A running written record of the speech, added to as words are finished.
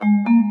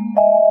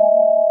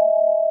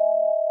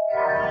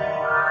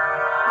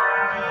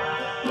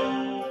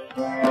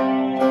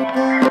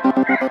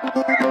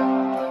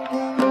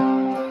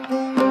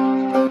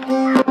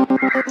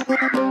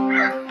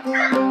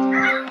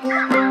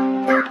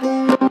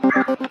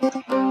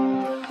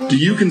Do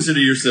you consider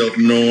yourself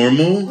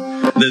normal?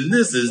 Then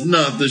this is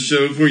not the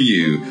show for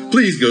you.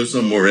 Please go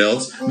somewhere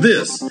else.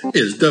 This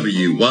is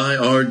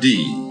WYRD.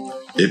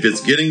 If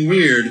it's getting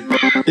weird,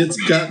 it's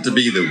got to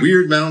be the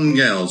Weird Mountain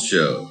Gals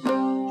show.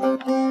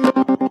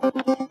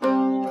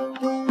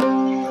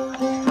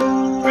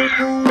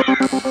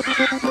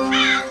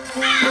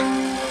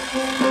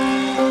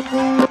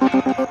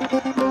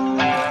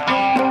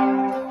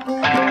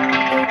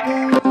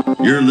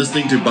 You're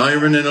listening to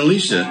Byron and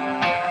Alicia,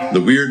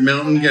 the Weird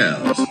Mountain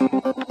Gals. Come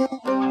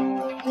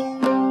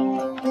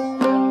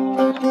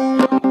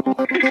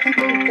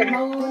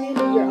on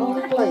into your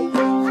own place.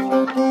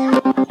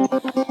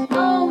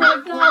 Oh my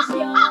gosh,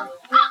 y'all.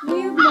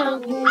 Weird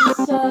Mountain is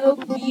so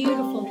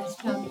beautiful this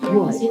time of year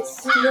because it's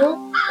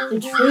still, the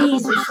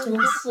trees are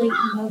still asleep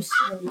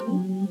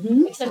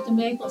mostly. Except the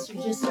maples are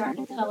just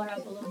starting to color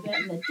up a little bit.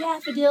 And the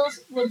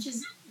daffodils will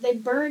just, they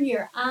burn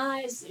your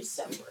eyes. They're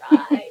so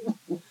bright.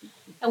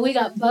 And we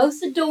got both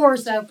the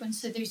doors open,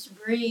 so there's a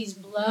breeze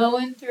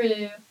blowing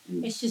through.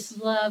 It's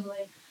just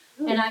lovely.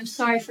 And I'm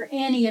sorry for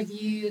any of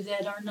you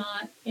that are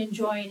not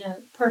enjoying a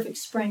perfect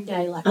spring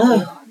day like we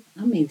are.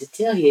 I mean to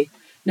tell you,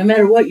 no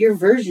matter what your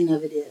version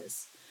of it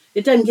is,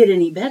 it doesn't get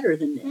any better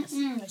than this.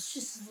 It's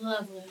just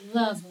lovely,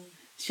 lovely.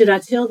 Should I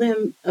tell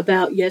them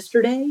about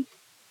yesterday?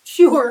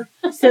 Sure.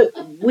 So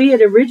we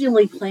had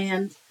originally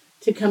planned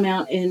to come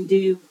out and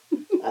do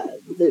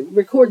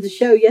record the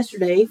show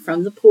yesterday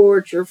from the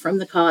porch or from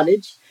the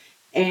cottage,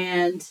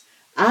 and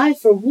I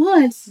for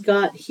once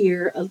got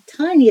here a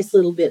tiniest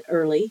little bit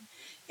early,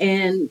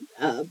 and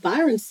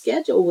Byron's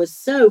schedule was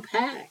so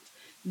packed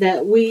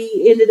that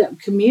we ended up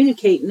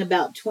communicating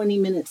about 20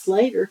 minutes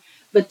later,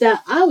 but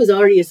that I was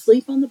already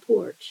asleep on the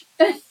porch.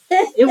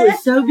 It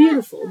was so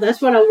beautiful.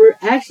 That's what I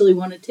actually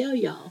want to tell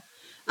y'all.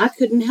 I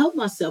couldn't help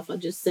myself. I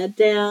just sat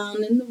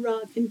down in the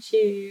rocking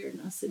chair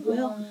and I said,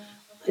 well,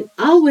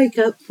 I'll wake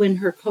up when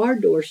her car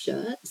door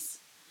shuts.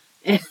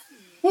 And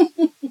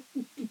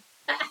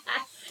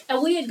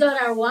we had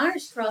got our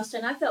wires crossed,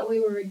 and I thought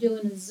we were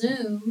doing a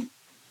Zoom.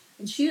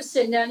 And she was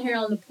sitting down here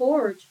on the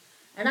porch,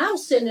 and I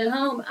was sitting at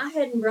home. I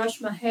hadn't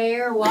brushed my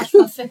hair, washed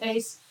my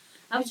face.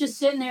 I was just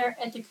sitting there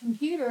at the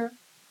computer,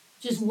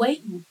 just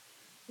waiting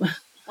for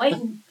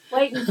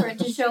it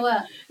to show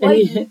up.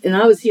 And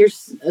I was here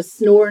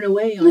snoring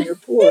away on your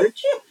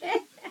porch.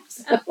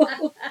 So,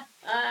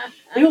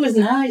 it was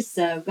nice,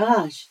 though.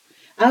 Gosh,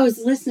 I was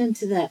listening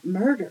to that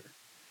murder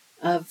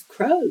of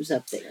crows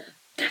up there.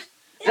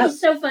 It was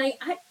so funny.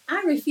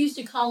 I refuse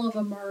to call them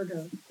a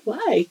murder.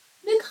 Why?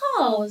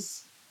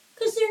 Because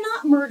they're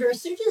not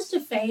murderous. They're just a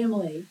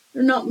family.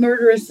 They're not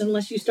murderous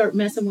unless you start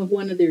messing with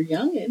one of their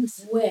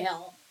youngins.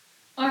 Well,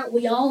 aren't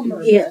we all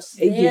murderous?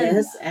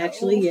 Yes,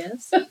 actually,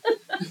 yes.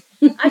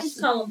 I just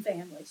call them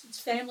families. It's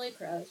family of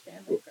crows,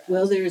 family of crows.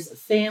 Well, there's a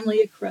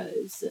family of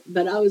crows,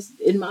 but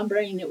in my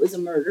brain, it was a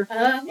murder.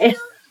 And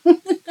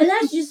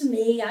that's just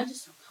me. I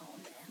just don't call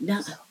them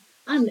that.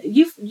 No,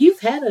 you've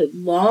had a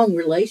long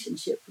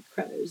relationship with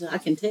crows. I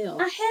can tell.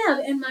 I have,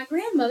 and my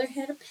grandmother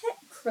had a pet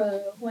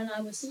crow when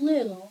I was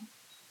little.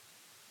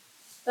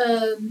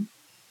 I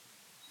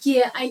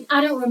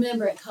don't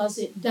remember it because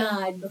it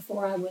died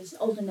before I was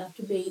old enough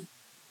to be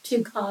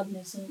too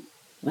cognizant.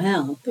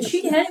 Wow. But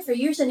she'd had it for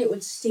years, and it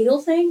would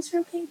steal things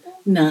from people.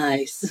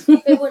 Nice.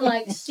 It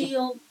would,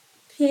 steal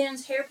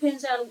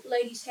hairpins out of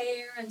ladies'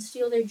 hair and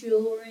steal their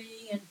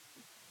jewelry.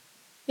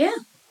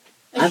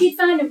 And she'd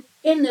find them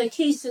in the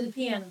keys to the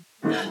piano.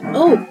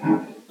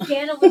 Oh. The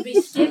piano would be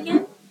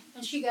sticking,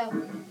 and she'd go,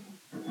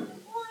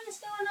 what is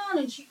going on?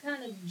 And she'd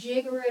kind of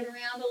jigger it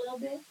around a little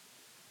bit.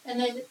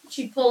 And then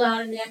she'd pull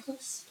out a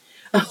necklace.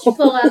 She'd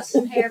pull out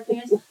some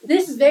hairpins.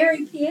 This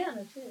very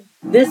piano, too.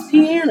 This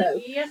piano?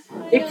 Yes,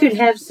 ma'am. It could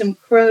have some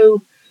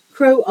crow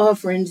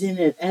offerings in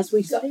it as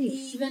we speak.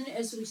 Even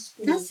as we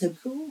speak. That's so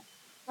cool.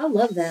 I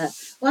love that.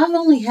 Well, I've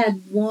only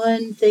had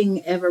one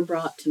thing ever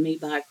brought to me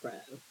by a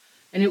crow.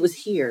 And it was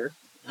here.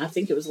 I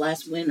think it was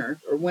last winter,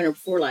 or winter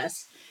before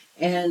last.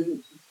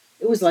 And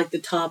it was like the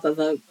top of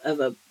a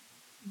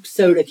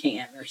soda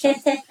can or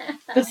something.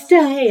 But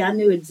still, hey, I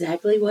knew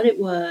exactly what it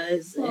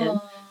was.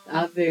 And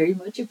I very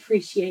much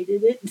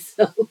appreciated it.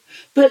 So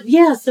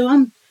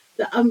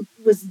I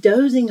was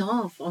dozing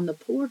off on the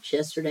porch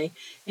yesterday,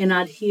 and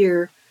I'd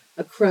hear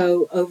a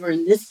crow over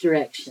in this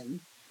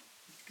direction,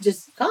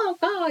 just caw,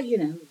 caw,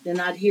 Then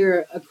I'd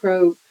hear a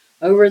crow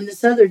over in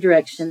this other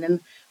direction, and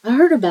I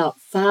heard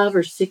about 5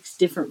 or 6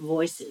 different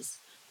voices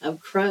of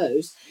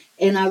crows,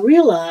 and I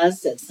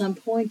realized at some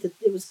point that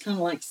it was kind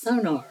of like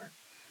sonar,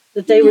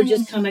 that they were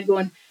just kind of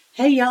going,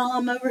 hey, y'all,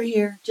 I'm over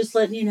here, just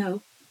letting you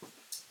know.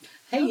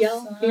 Hey,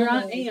 y'all, here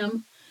I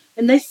am.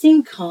 And they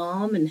seemed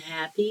calm and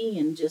happy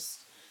and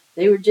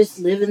they were just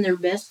living their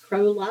best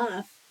crow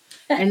life.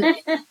 And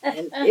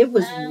it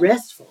was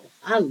restful.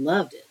 I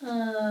loved it.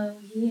 Oh,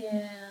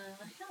 yeah.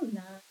 How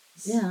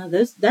nice. Yeah,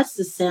 that's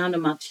the sound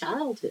of my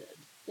childhood.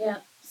 Yeah.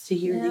 To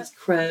hear these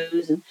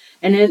crows.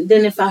 And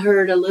then if I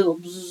heard a little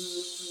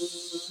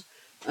bzzz,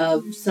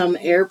 of some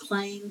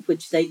airplane,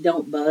 which they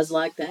don't buzz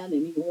like that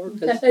anymore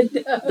because No.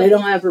 they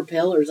don't have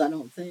propellers, I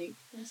don't think.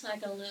 It's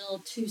like a little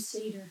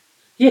 2-seater.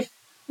 Yeah.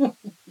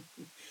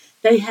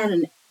 They had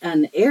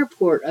an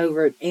airport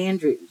over at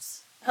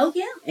Andrews. Oh,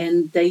 yeah.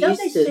 And they Don't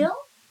used they to. still?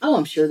 Oh,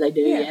 I'm sure they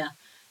do, yeah.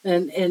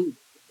 And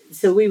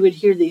so we would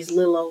hear these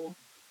little old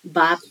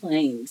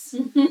biplanes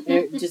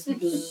just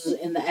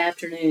in the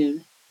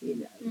afternoon, you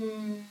know.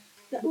 Mm.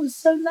 That was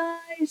so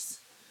nice.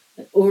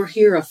 Or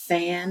hear a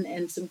fan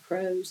and some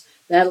crows.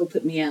 That'll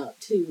put me out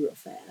too real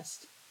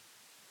fast.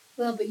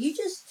 Well, but you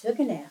just took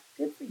a nap.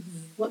 Good for you.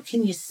 What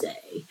can you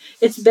say?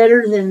 It's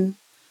better than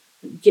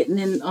getting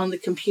in on the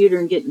computer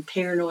and getting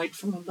paranoid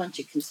from a bunch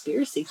of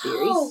conspiracy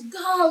theories. Oh,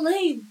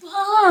 golly,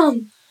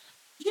 bum.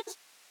 Just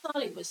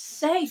thought it was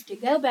safe to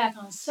go back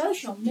on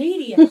social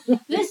media.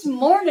 This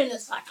morning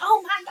it's like,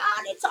 oh my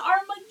God, it's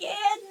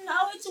Armageddon.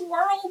 Oh, it's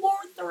World War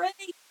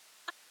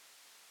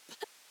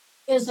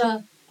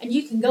III. And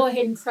you can go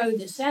ahead and crow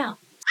this out.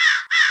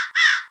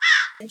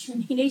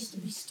 He needs to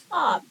be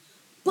stopped.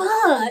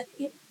 But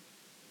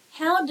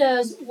how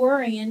does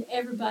worrying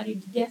everybody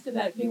to death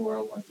about it being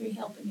World War III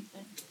help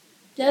anything?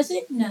 Does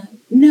it? No.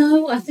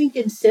 No, I think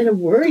instead of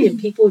worrying,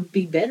 people would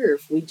be better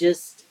if we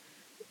just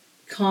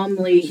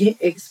calmly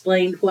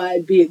explained why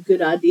it'd be a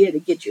good idea to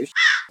get your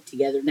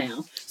together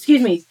now.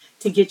 Excuse me,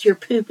 to get your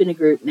poop in a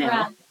group now.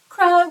 Right.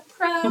 Crow,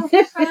 crow,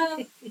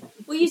 crow.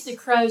 We use the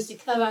crows to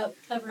cover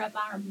up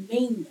our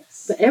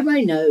meanness. But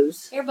everybody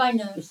knows. Everybody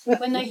knows.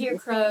 When they hear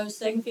crows,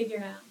 they can figure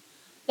out.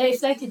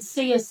 If they could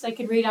see us, they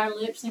could read our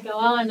lips and go,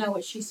 oh, I know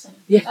what she's saying.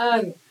 Yeah.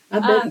 Oh, I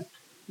bet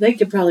they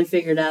could probably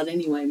figure it out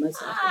anyway,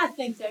 most likely. I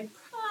think they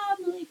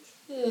probably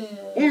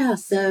could. Yeah,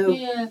 so.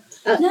 Yeah.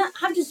 No,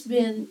 I've just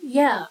been,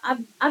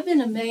 I've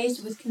been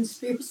amazed with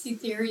conspiracy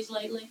theories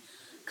lately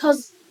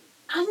because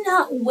I'm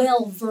not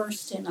well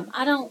versed in them.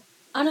 I don't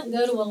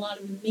go to a lot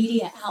of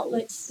media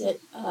outlets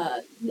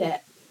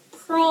that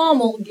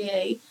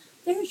promulgate,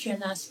 there's your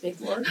nice big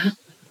word,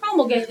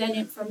 promulgate that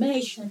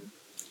information.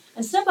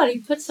 And somebody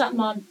put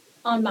something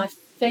on my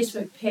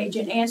Facebook page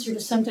in answer to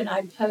something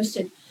I'd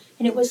posted,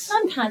 and it was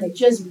some kind of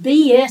just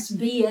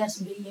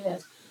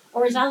BS,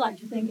 or as I like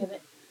to think of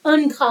it,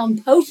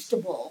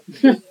 uncompostable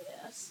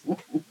BS.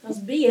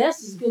 Because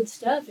BS is good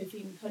stuff if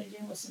you can put it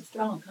in with some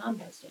strong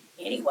composting.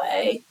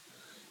 Anyway,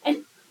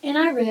 and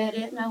I read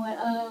it, and I went,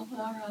 oh,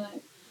 all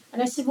right.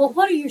 And I said, well,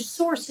 what are your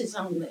sources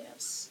on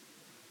this?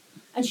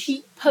 And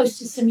she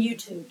posted some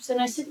YouTubes, and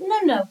I said,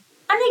 no.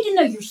 I need to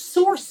know your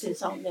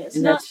sources on this.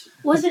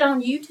 Was it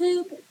on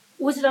YouTube?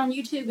 Was it on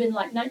YouTube in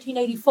like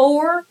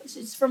 1984?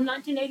 It's from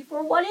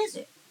 1984. What is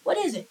it?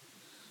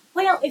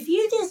 Well, if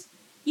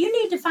you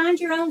need to find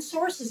your own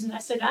sources. And I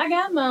said, I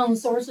got my own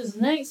sources,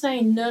 and they ain't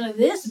saying none of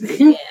this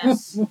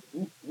BS.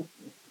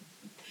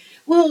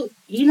 Well,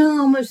 I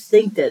almost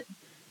think that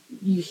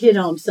you hit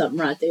on something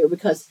right there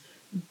because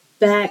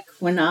back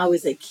when I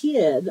was a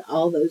kid,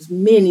 all those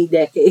many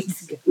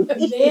decades ago.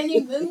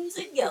 Many moons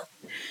ago.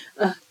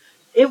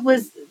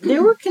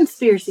 There were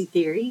conspiracy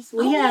theories.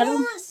 We had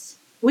them.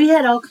 We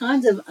had all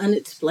kinds of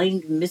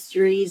unexplained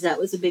mysteries. That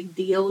was a big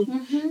deal.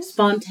 Mm-hmm.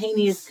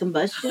 Spontaneous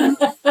combustion.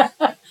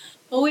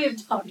 Well, we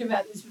have talked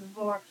about this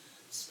before.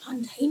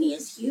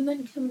 Spontaneous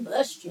human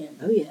combustion.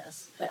 Oh,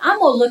 yes. But I'm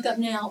going to look up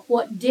now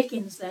what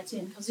Dickens that's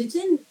in, because it's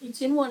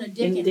in one of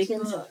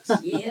Dickens' books.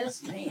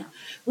 Yes, ma'am.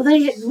 Well,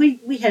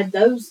 we had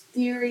those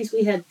theories.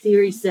 We had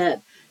theories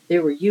that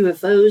there were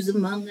UFOs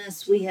among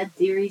us. We had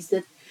theories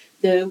that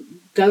the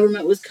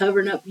government was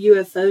covering up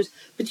UFOs.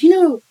 But,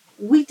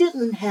 we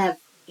didn't have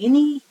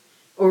any,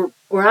 or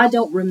I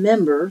don't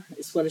remember,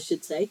 is what I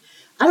should say.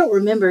 I don't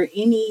remember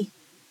any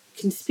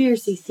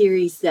conspiracy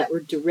theories that were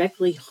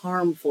directly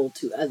harmful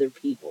to other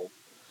people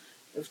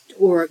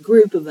or a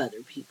group of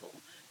other people.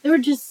 They were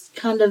just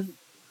kind of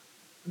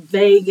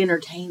vague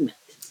entertainment.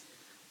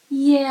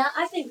 Yeah,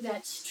 I think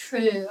that's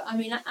true. I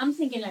mean, I'm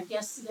thinking, I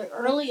guess, the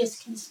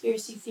earliest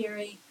conspiracy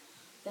theory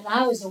that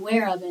I was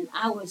aware of, and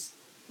I was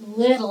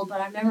little,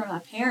 but I remember my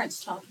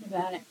parents talking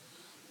about it,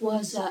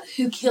 was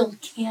who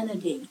killed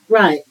Kennedy.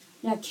 Right.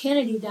 Now,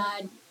 Kennedy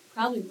died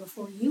probably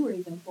before you were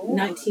even born.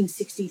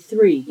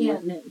 1963,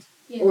 wasn't it?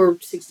 Yeah. Or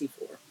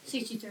 64.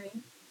 63.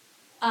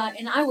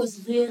 And I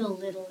was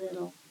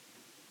little.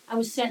 I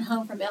was sent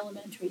home from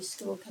elementary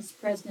school because the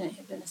president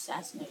had been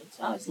assassinated,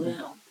 so I was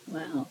little.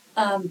 Wow.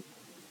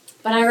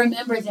 But I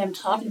remember them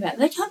talking about it.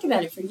 They talked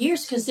about it for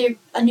years because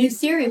a new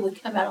theory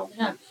would come out all the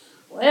time.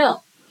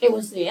 Well, it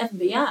was the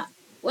FBI.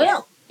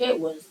 Well, it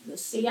was the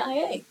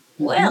CIA.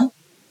 Mm-hmm. Well,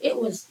 it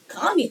was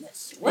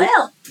communists.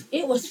 Well,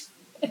 it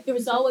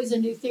was always a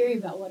new theory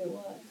about what it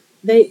was.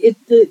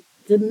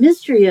 The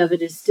mystery of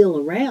it is still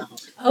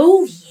around.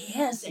 Oh,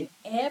 yes. And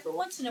every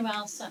once in a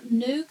while something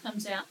new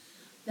comes out.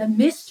 The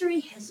mystery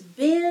has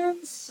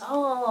been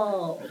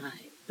solved.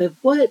 Right. But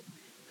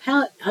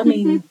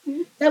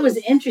that was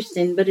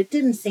interesting, but it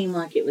didn't seem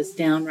like it was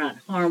downright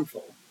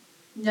harmful.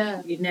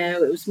 No.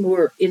 It was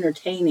more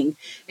entertaining.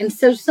 And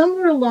so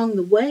somewhere along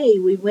the way,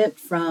 we went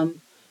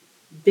from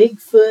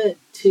Bigfoot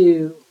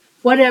to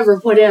whatever.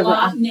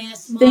 Loch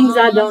Ness Things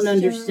I don't Monster,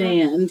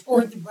 understand.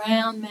 or the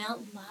Brown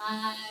Mountain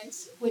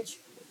Lights, which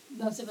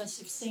most of us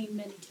have seen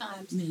many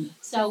times.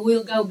 So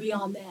we'll go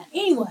beyond that.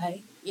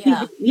 Anyway,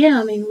 yeah.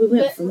 Yeah, I mean, we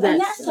went from that.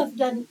 And that stuff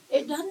doesn't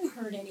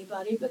hurt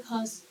anybody,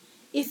 because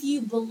if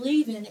you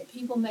believe in it,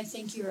 people may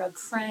think you're a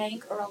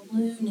crank or a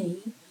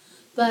loony,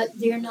 but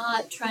they're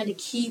not trying to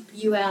keep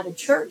you out of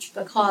church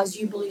because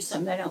you believe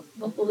something they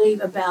don't believe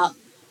about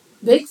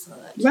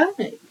Bigfoot.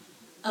 Right.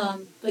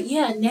 But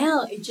yeah,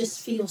 now it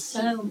just feels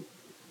so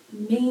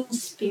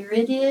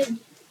mean-spirited.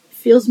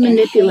 Feels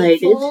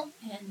manipulated.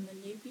 And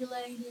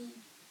manipulated.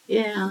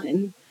 Yeah,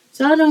 and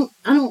so I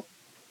don't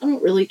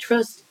really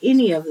trust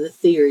any of the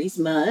theories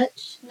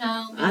much.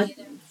 No, me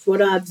neither.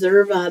 What I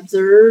observe,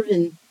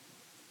 and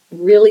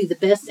really the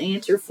best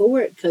answer for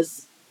it,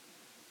 because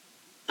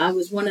I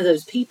was one of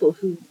those people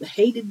who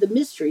hated the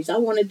mysteries. I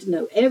wanted to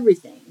know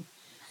everything.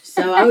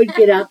 So I would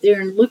get out there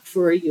and look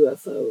for a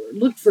UFO or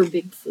look for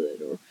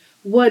Bigfoot or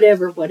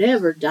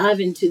whatever, dive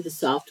into the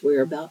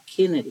software about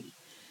Kennedy.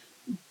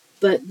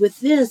 But with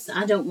this,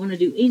 I don't want to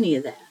do any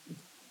of that.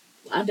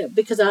 I don't,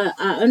 because I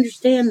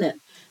understand that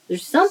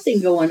there's something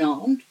going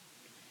on,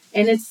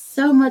 and it's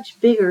so much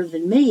bigger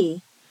than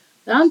me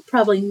that I'm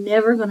probably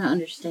never going to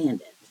understand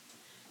it.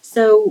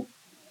 So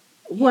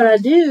what I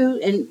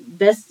do, and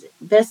best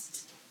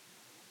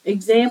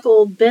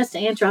example, best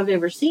answer I've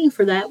ever seen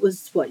for that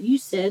was what you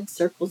said,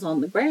 circles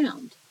on the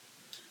ground.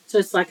 So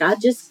it's like,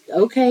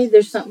 okay,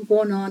 there's something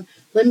going on.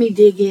 Let me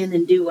dig in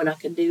and do what I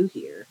can do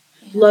here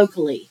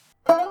locally.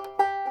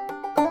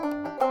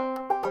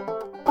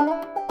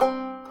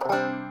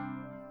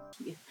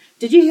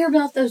 Did you hear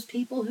about those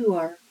people who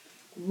are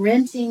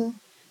renting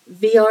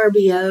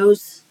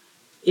VRBOs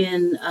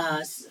in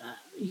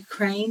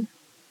Ukraine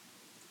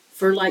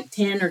for like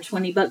 $10 or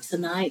 $20 a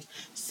night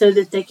so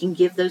that they can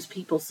give those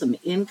people some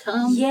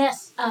income?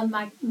 Yes,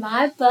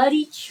 my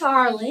buddy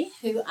Charlie,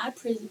 who I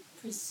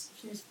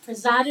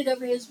presided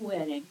over his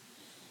wedding,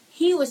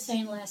 he was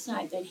saying last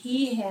night that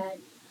he had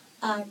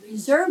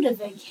reserved a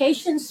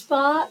vacation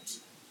spot,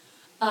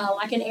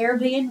 like an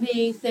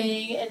Airbnb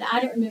thing, and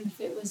I don't remember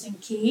if it was in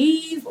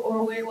Kyiv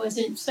or where was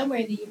it, somewhere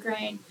in the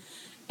Ukraine,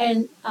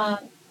 and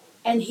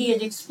he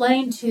had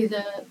explained to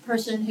the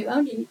person who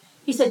owned it,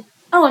 he said,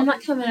 "Oh, I'm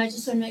not coming, I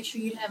just want to make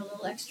sure you have a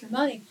little extra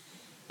money."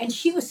 And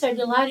she was so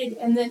delighted,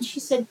 and then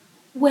she said,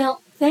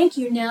 "Well, thank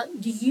you. Now,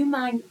 do you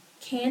mind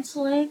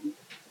canceling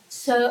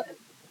so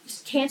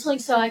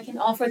I can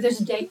offer those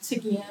dates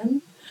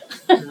again?"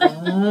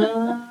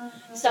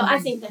 So I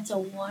think that's a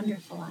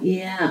wonderful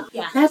idea.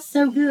 Yeah. That's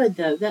so good,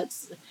 though.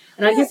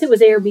 And I guess it was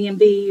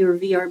Airbnb or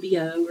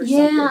VRBO or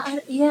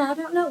something. I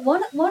don't know.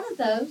 One of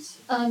those.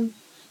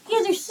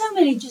 There's so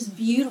many just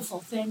beautiful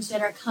things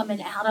that are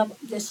coming out of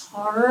this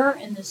horror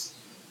and this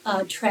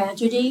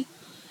tragedy.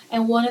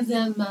 And one of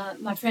them,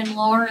 my friend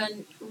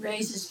Lauren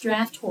raises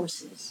draft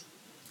horses.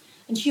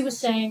 And she was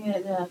saying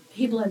that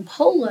people in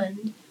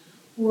Poland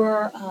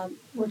were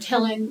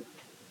telling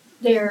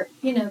their,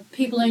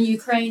 people in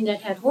Ukraine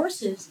that had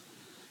horses,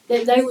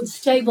 that they would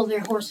stable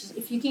their horses.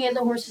 If you can get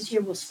the horses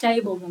here, we'll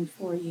stable them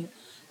for you.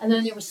 And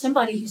then there was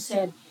somebody who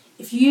said,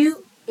 if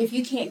you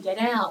can't get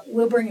out,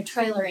 we'll bring a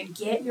trailer and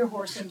get your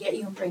horse and get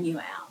you and bring you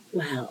out.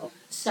 Wow.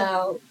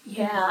 So,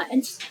 yeah.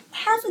 And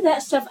half of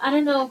that stuff, I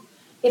don't know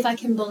if I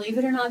can believe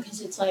it or not,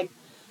 because it's like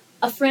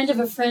a friend of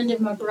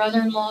my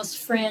brother-in-law's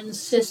friend's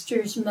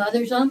sister's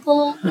mother's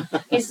uncle.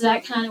 It's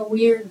that kind of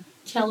weird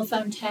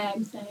telephone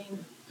tag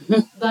thing.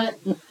 But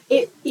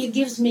it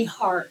gives me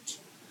heart.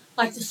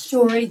 Like the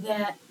story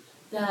that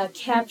the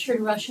captured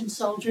Russian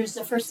soldiers,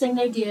 the first thing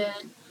they did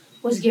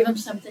was give them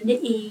something to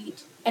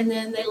eat, and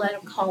then they let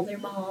them call their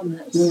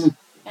mamas. Mm.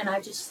 And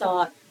I just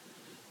thought,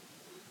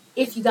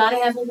 if you got to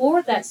have a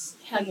war, that's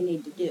how you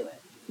need to do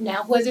it.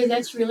 Now, whether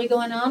that's really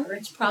going on or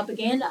it's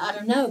propaganda, I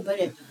don't know.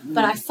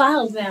 But I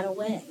filed that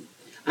away.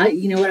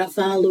 You know what I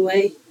filed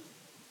away?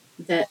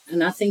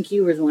 And I think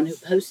you were the one who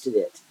posted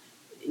it.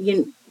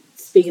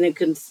 Speaking of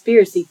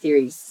conspiracy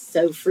theories,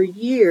 so for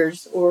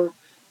years, or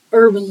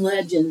urban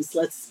legends,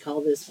 let's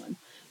call this one,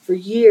 for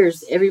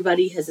years,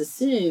 everybody has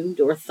assumed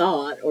or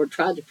thought or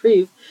tried to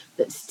prove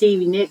that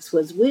Stevie Nicks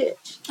was a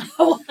witch.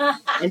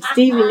 And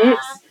Stevie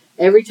Nicks,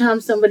 every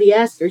time somebody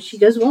asked her, she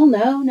goes, "Well,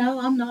 no,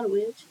 I'm not a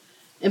witch."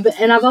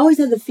 And I've always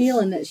had the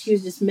feeling that she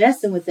was just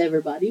messing with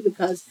everybody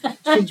because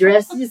she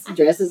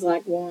dresses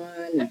like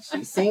one, and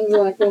she sings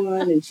like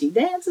one, and she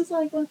dances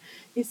like one.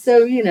 And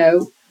so, you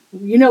know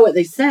what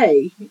they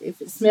say.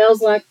 If it smells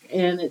like,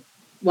 and it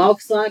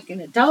walks like, and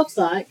it talks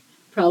like,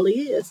 probably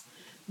is.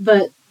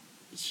 But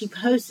she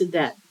posted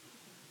that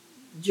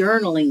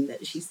journaling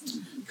that she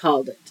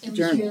called it. It was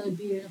really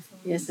beautiful.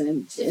 Yes,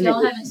 if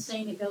y'all haven't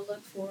seen it, go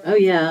look for it. Oh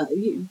yeah,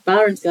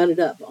 Byron's got it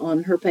up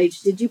on her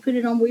page. Did you put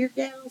it on Weird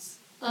Gals?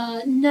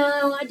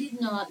 No, I did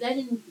not. That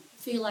didn't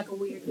feel like a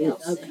Weird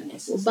Gals thing.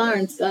 Well,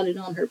 Byron's got it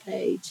on her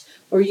page,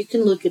 or you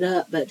can look it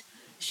up. But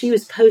she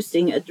was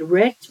posting a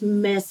direct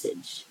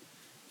message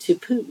to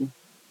Putin.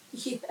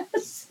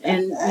 Yes.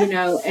 And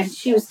and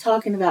she was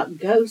talking about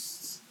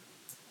ghosts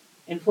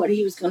and what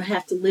he was going to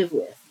have to live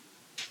with.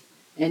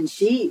 And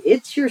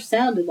it sure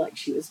sounded like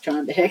she was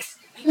trying to hex.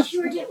 It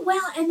sure did.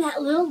 Well, and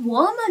that little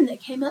woman that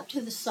came up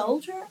to the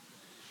soldier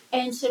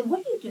and said,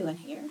 "What are you doing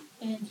here?"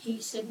 And he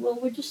said, "Well,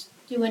 we're just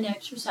doing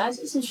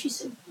exercises." And she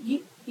said,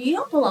 "You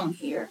don't belong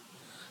here."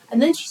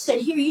 And then she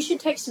said, "Here, you should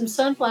take some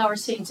sunflower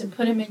seeds and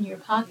put them in your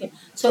pocket,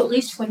 so at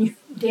least when your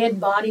dead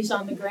body's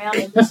on the ground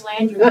in this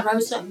land, you'll grow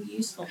something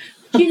useful."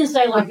 She didn't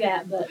say it like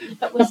that, but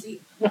that was the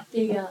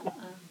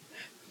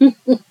I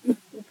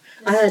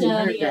hadn't study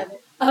heard that. of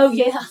it. Oh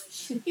yeah,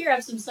 here I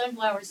have some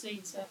sunflower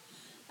seeds.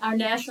 Our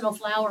national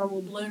flower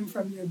will bloom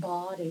from your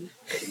body.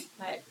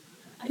 Right.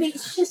 I mean,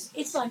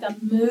 it's like a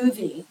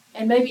movie,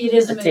 and maybe it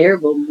is a movie.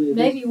 Terrible movie.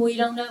 Maybe we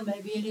don't know.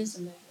 Maybe it is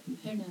a movie.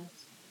 Who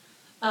knows?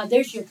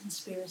 There's your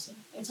conspiracy.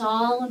 It's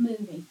all a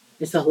movie.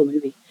 It's all a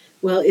movie.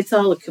 Well, it's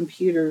all a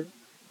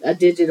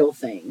digital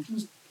thing.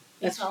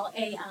 It's all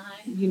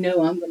AI. You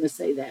know I'm going to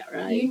say that,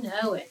 right? You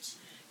know it.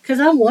 Because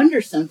I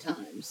wonder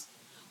sometimes.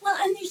 Well,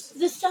 and there's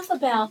the stuff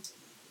about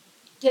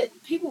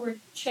that people were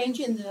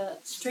changing the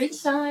street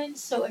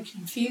signs so it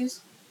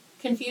confused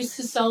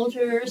the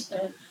soldiers.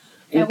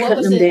 And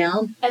cutting them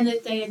down. And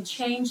that they had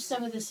changed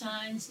some of the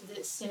signs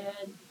that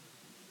said,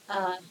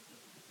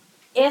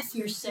 F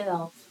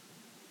yourself.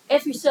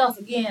 F yourself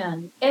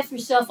again. F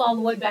yourself all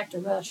the way back to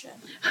Russia.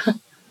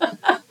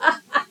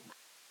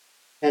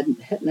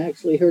 Hadn't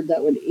actually heard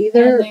that one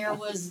either. And there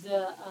was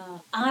the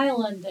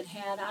island that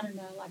had, I don't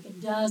know, like a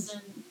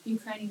dozen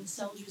Ukrainian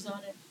soldiers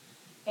on it.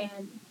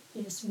 And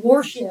this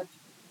warship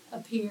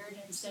appeared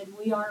and said,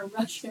 "We are a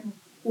Russian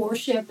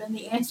warship." And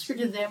the answer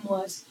to them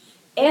was,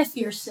 "F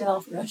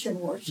yourself, Russian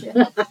warship."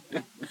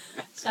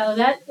 So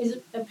that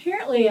is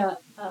apparently an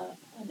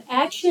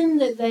action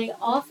that they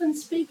often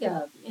speak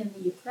of in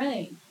the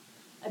Ukraine,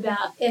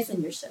 about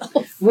effing yourself.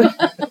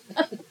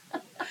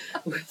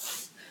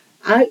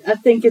 I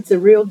think it's a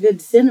real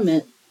good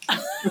sentiment.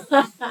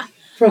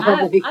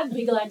 Probably. I'd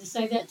be glad to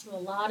say that to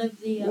a lot of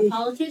the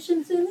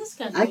politicians in this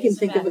country. I can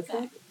think of a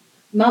fact.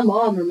 My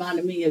mom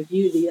reminded me of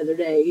you the other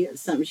day.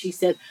 Something she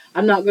said.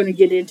 I'm not going to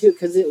get into it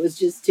because it was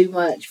just too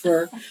much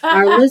for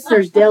our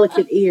listeners'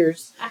 delicate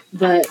ears.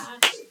 But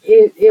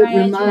it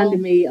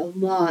reminded me a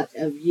lot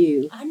of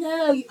you. I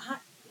know.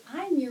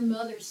 I'm your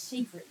mother's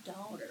secret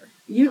daughter.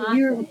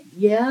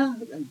 Yes,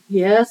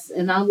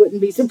 and I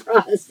wouldn't be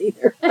surprised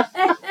either.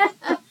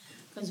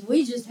 Because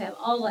we just have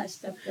all that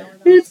stuff going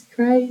on. It's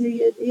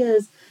crazy. It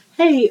is.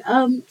 Hey,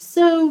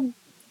 so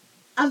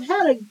I've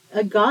had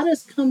a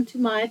goddess come to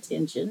my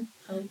attention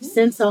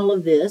since all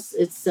of this.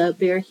 It's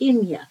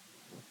Berhinia.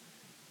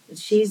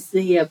 She's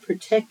the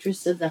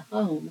protectress of the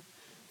home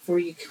for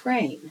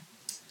Ukraine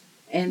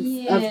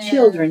and of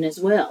children as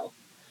well.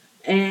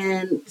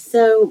 And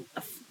so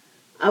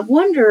I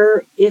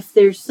wonder if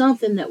there's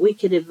something that we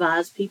could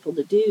advise people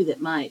to do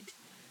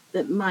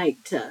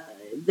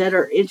that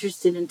are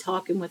interested in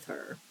talking with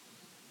her.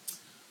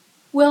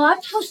 Well, I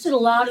posted a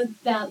lot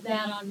about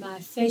that on my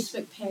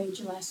Facebook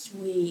page last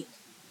week.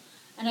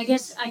 And I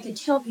guess I could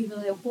tell people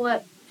that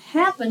what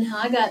happened,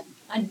 how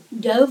I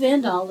dove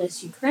into all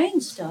this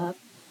Ukraine stuff,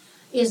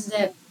 is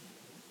that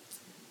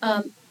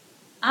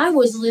I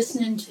was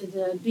listening to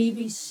the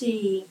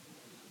BBC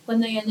when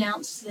they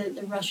announced that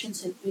the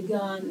Russians had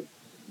begun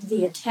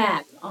the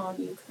attack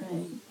on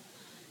Ukraine.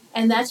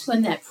 And that's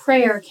when that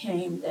prayer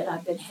came that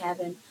I've been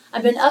having.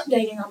 I've been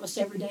updating almost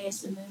every day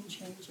as the moon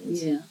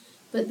changes. Yeah.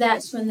 But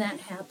that's when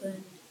that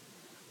happened.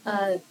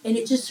 And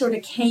it just sort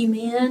of came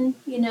in,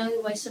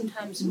 the way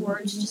sometimes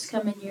words just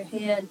come in your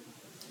head.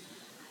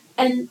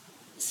 And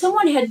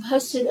someone had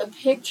posted a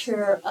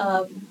picture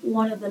of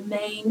one of the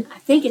main, I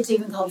think it's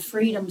even called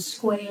Freedom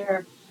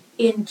Square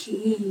in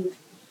Kyiv.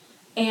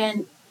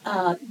 And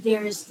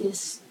there's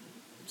this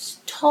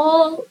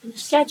tall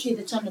statue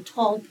that's on a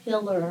tall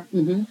pillar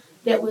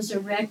that was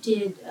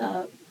erected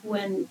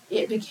when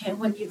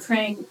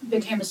Ukraine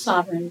became a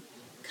sovereign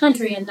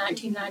country in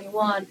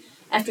 1991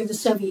 after the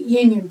Soviet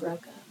Union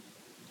broke up.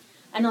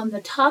 And on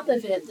the top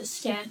of it, the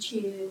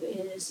statue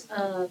is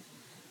of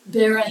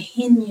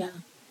Berhinia,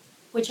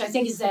 which I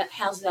think is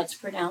how that's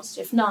pronounced.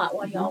 If not,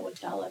 one of y'all would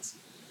tell us.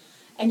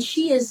 And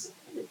she is,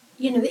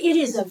 it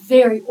is a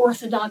very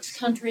Orthodox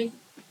country.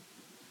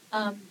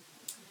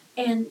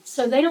 And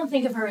so they don't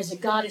think of her as a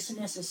goddess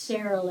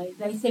necessarily.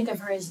 They think of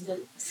her as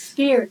the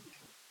spirit.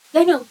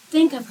 They don't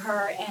think of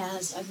her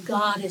as a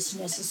goddess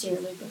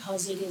necessarily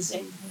because it is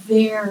a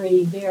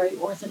very, very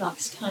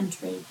Orthodox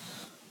country.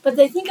 But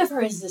they think of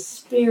her as the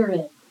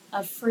spirit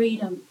of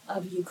freedom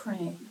of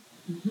Ukraine.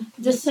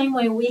 The same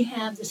way we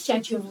have the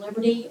Statue of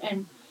Liberty,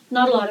 and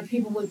not a lot of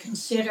people would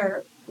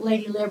consider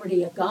Lady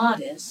Liberty a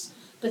goddess,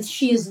 but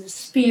she is the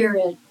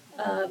spirit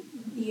of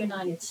the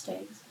United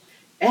States.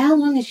 How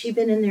long has she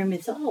been in their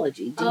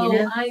mythology? Do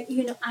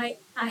you know? I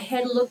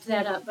had looked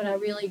that up, but I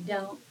really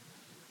don't.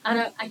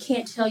 I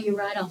can't tell you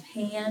right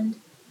offhand.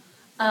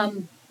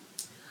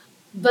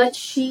 But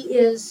she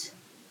is.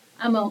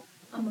 I'm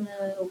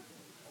gonna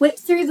whip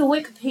through the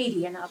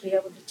Wikipedia, and I'll be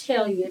able to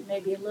tell you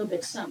maybe a little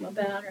bit something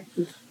about her.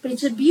 But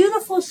it's a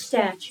beautiful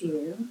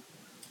statue,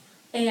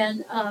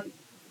 and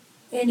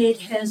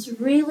it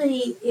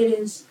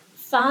is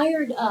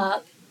fired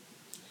up.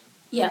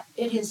 Yeah,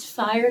 it has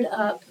fired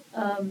up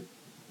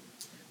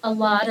a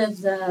lot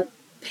of the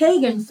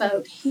pagan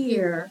folk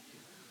here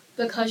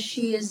because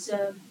she is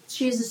a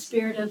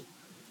spirit of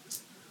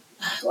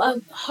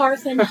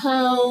hearth and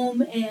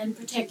home and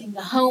protecting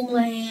the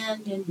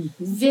homeland and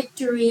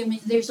victory. I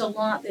mean, there's a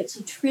lot that's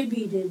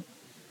attributed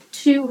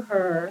to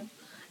her.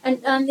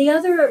 And the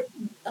other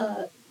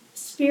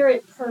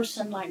spirit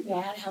person like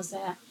that, how's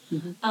that?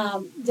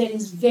 That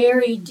is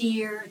very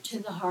dear to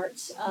the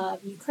hearts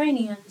of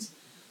Ukrainians.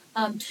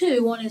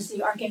 Two, one is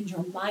the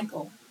Archangel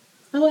Michael.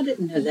 Oh, I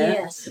didn't know that.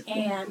 Yes,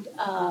 and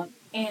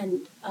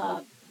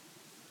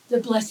the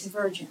Blessed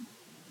Virgin.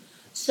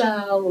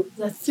 So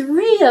the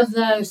three of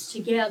those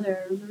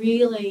together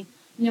really,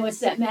 it's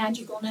that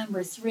magical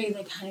number 3.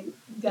 They kind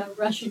of go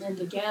rushing in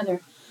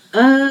together.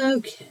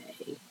 Okay.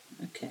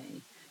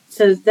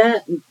 So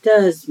that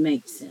does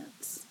make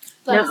sense.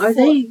 Now, are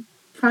they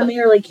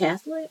primarily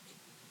Catholic?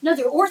 No,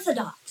 they're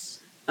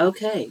Orthodox.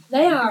 Okay.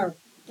 They are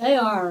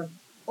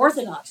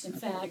Orthodox. In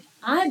fact,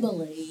 I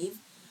believe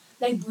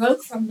they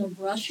broke from the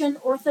Russian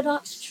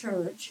Orthodox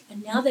Church,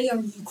 and now they are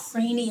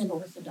Ukrainian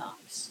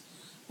Orthodox,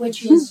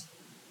 which is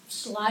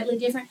slightly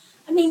different.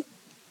 I mean,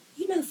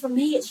 for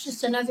me, it's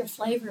just another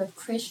flavor of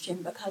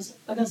Christian because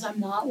I'm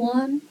not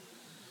one.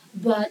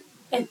 But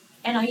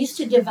and I used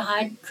to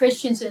divide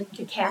Christians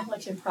into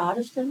Catholics and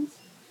Protestants,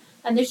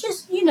 and there's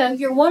just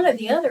you're one or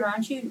the other,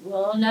 aren't you?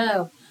 Well,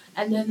 no.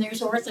 And then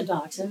there's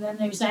Orthodox, and then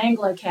there's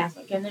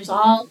Anglo-Catholic, and there's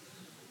all.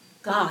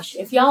 Gosh,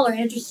 if y'all are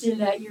interested in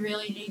that, you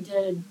really need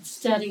to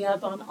study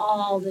up on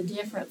all the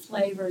different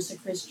flavors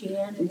of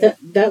Christianity.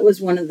 That was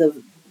one of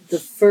the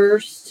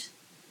first.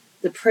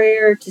 The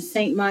prayer to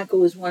Saint Michael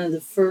was one of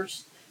the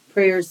first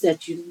prayers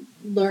that you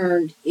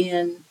learned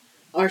in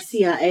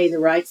RCIA, the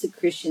Rites of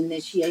Christian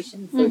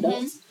Initiation for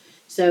adults.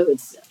 So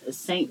it's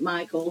Saint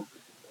Michael,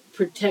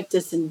 protect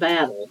us in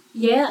battle.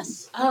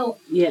 Yes. Oh.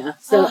 Yeah.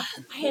 So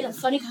I had a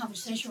funny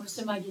conversation with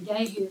somebody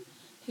today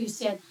who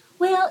said,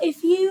 "Well,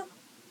 if you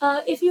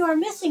are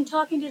missing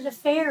talking to the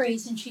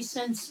fairies," and she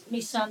sends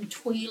me some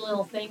twee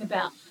little thing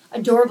about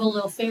adorable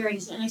little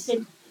fairies, and I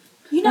said,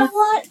 "You know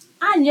what?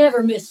 I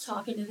never miss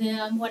talking to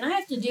them. When I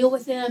have to deal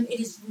with them, it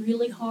is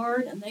really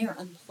hard and they are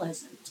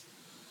unpleasant."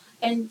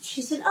 And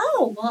she said,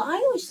 "Oh, well,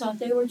 I always thought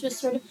they were just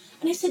sort of..."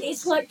 And I said,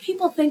 "It's like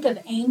people think of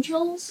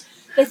angels.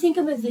 They think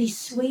of these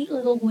sweet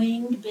little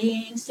winged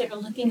beings that are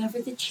looking over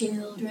the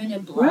children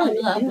and blah,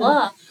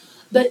 blah.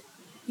 But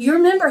you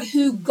remember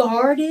who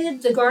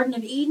guarded the Garden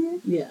of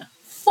Eden? Yeah.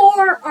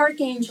 4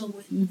 archangels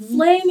with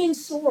flaming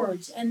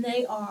swords, and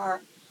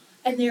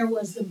there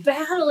was the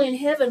battle in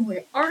heaven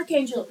where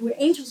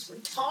angels were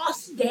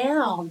tossed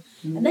down,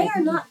 and they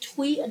are not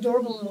twee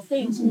adorable little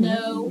things.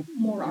 No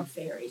more are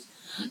fairies.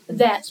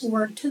 That's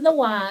word to the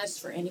wise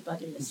for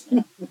anybody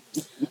listening.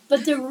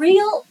 But the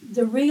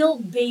real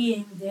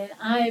being that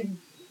I'm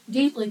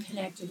deeply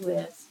connected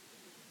with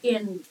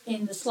in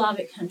the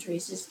Slavic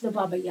countries is the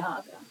Baba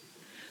Yaga,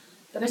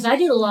 because I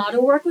did a lot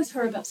of work with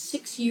her about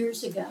 6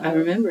 years ago. I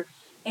remember.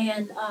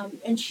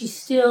 And she's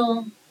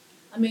still,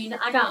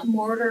 I got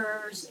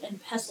mortars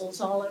and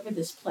pestles all over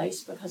this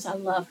place because I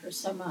love her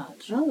so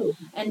much. Oh.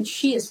 And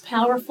she is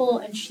powerful,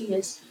 and she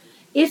is,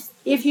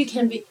 if you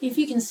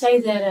can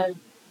say that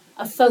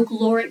a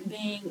folkloric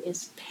being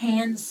is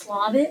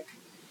pan-Slavic,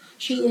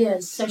 she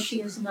is. So she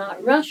is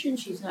not Russian,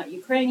 she's not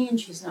Ukrainian,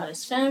 she's not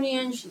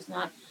Estonian, she's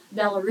not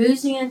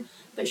Belarusian,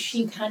 but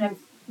she kind of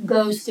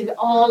goes through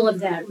all of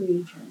that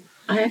region.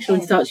 I actually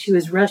thought she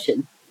was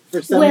Russian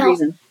for some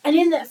reason. And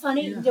isn't that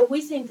funny that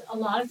we think a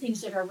lot of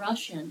things that are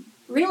Russian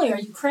really are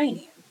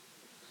Ukrainian?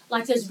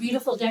 Like those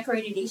beautiful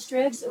decorated Easter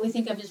eggs that we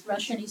think of as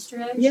Russian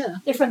Easter eggs. Yeah.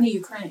 They're from the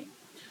Ukraine.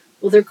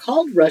 Well, they're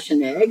called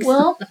Russian eggs.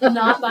 Well,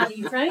 not by the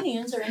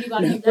Ukrainians or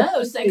anybody who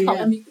knows. They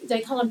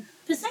call them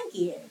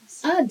Pisenki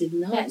eggs. I did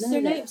not know That's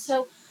their name.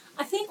 So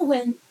I think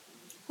when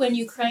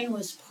Ukraine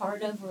was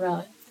part of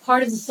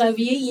the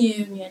Soviet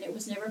Union, it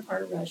was never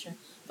part of Russia,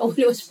 but when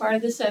it was part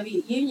of the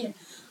Soviet Union,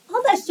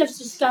 all that stuff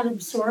just got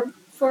absorbed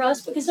for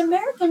us because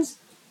Americans,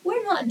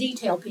 we're not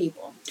detail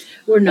people.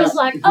 We're not. It's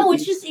like, oh,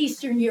 it's just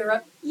Eastern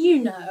Europe,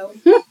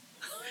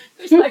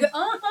 It's like,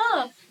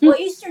 Well,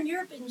 Eastern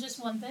Europe isn't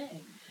just one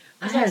thing.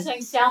 It's like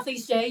saying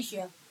Southeast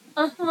Asia.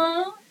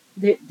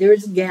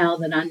 There's a gal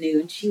that I knew,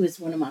 and she was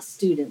one of my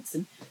students,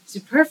 and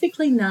she's a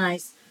perfectly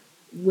nice,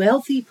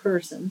 wealthy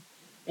person,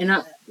 and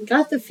I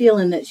got the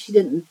feeling that she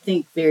didn't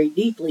think very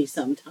deeply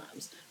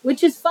sometimes,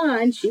 which is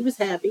fine. She was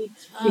happy.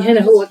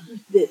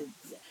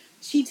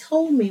 She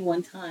told me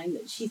one time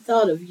that she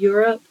thought of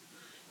Europe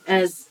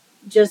as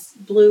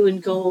just blue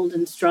and gold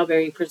and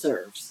strawberry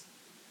preserves.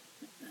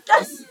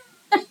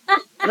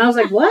 And I was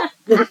like, what?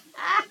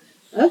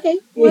 Okay.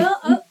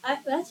 Well,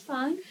 that's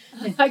fine.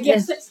 I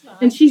guess that's fine.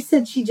 And she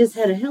said she just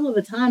had a hell of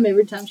a time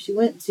every time she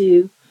went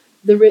to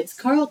the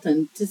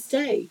Ritz-Carlton to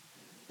stay.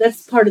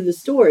 That's part of the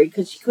story,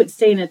 because she quit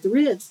staying at the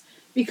Ritz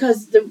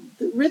because the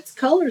Ritz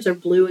colors are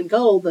blue and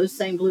gold, those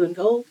same blue and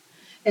gold.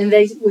 And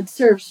they would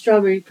serve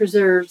strawberry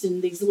preserves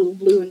in these little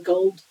blue and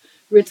gold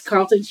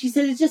Ritz-Carlton. She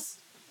said it just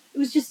It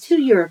was just too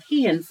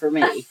European for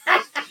me.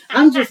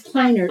 I'm just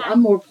plainer.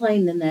 I'm more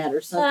plain than that,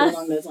 or something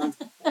along those lines.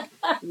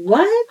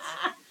 What?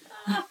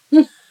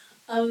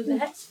 Oh,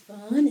 that's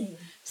funny.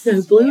 So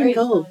That's blue and very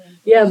gold. funny.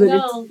 Yeah, Blue but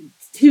and gold.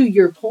 it's to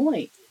your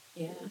point.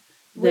 Yeah.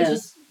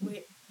 The-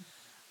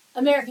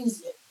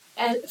 Americans,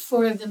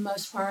 for the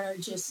most part,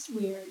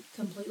 we're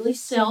completely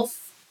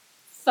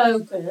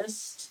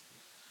self-focused.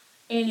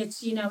 And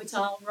it's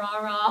all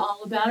rah-rah,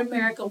 all about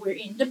America. We're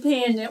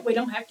independent. We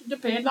don't have to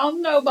depend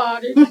on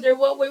nobody to do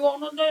what we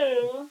want to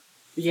do.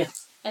 Yeah.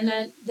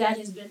 And that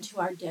has been to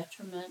our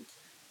detriment.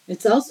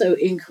 It's also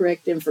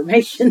incorrect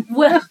information.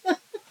 Well,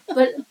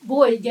 but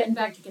boy, getting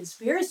back to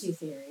conspiracy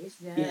theories,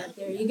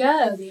 there you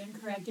go. The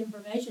incorrect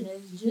information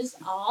is just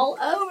all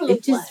over the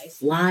It's place. just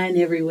flying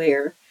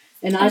everywhere.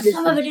 And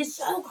some of it is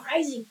so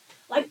crazy.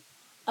 Like,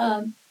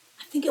 I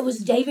think it was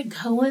David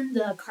Cohen,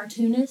 the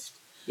cartoonist,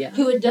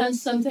 who had done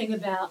something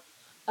about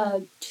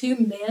two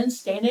men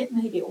standing,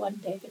 maybe it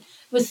wasn't David,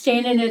 was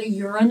standing at a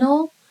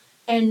urinal,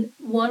 and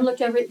one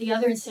looked over at the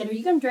other and said, "Are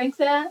you going to drink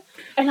that?"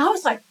 And I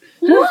was like,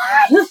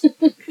 "What?"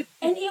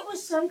 And it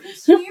was some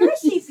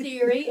conspiracy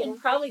theory, and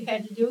probably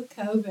had to do with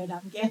COVID,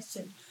 I'm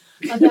guessing,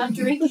 about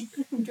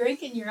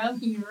drinking your own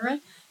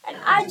urine. And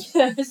I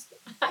just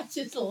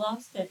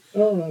lost it.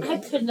 Oh my God. I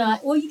could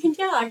not. Well, you can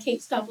tell I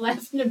can't stop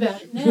laughing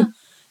about it now.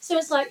 So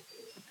it's like,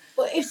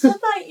 well, if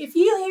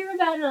you hear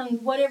about it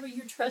on whatever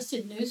your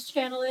trusted news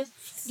channel is,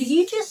 do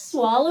you just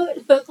swallow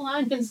it hook,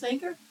 line, and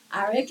sinker?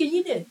 I reckon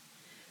you do.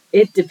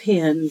 It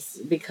depends,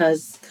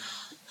 because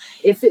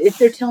if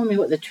they're telling me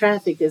what the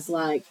traffic is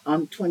like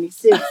on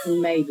 26,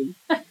 maybe.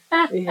 But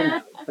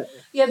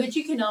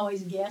you can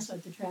always guess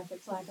what the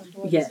traffic's like on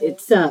 26. Yeah,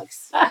 it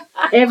sucks.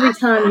 Every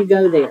time you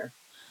go there.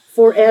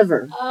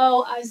 Forever.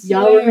 Oh, I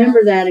swear. Y'all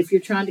remember that if you're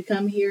trying to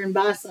come here and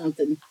buy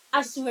something.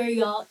 I swear,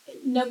 y'all,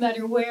 no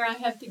matter where I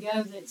have to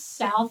go that's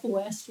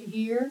southwest of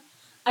here,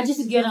 I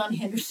just get on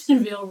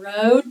Hendersonville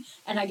Road,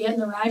 and I get in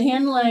the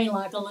right-hand lane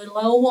like a little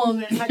old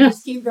woman, and I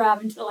just keep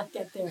driving until I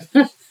get there.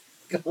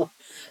 God.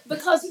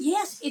 Because,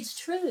 yes, it's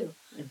true.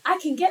 I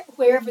can get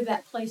wherever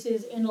that place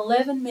is in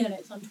 11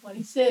 minutes on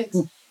 26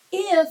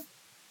 if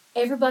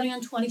everybody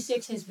on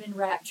 26 has been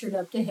raptured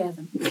up to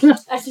heaven.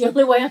 That's the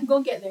only way I'm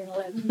going to get there in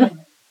 11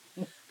 minutes.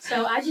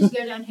 So I just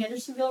go down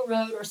Hendersonville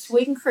Road or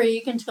Sweden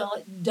Creek until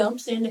it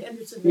dumps into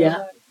Hendersonville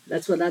Road.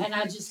 That's what And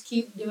I just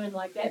keep doing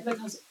like that,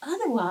 because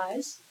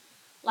otherwise,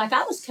 like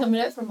I was coming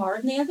up from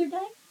Martin the other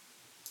day,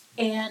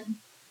 and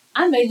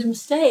I made the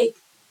mistake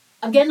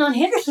of getting on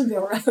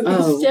Hendersonville Road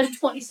instead of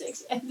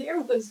 26, and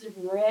there was a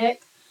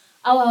wreck.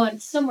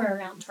 And somewhere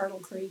around Turtle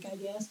Creek, I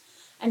guess.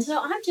 And so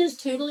I'm just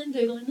tootling,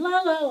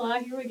 la, la, la,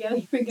 here we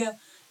go.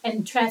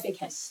 And traffic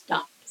has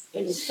stopped.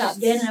 It has stopped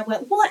dead, and I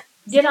went, what?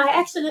 Did I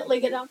accidentally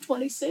get off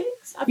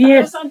 26? I thought I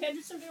was on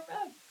Hendersonville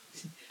Road.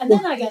 And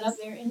then I got up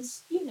there, and,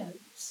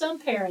 some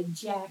pair of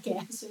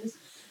jackasses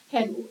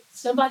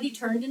somebody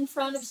turned in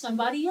front of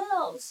somebody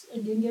else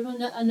and didn't give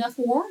enough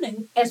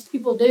warning, as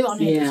people do on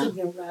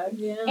Hendersonville Road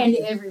and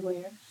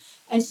everywhere.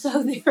 And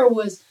so there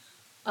was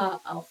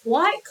a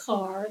white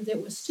car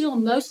that was still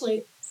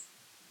mostly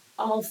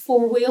all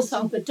four wheels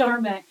on the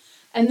tarmac.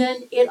 And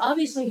then it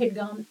obviously had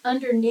gone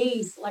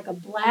underneath like a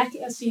black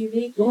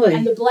SUV. Boy.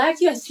 And the black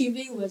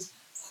SUV was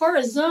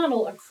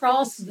horizontal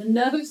across the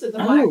nose of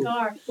the white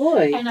car.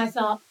 Boy. And I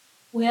thought,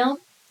 well,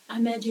 I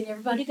imagine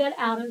everybody got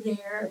out of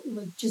there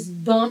with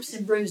just bumps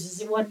and bruises.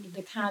 It wasn't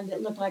the kind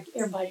that looked like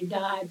everybody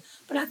died.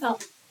 But I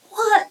thought,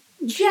 what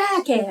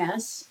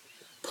jackass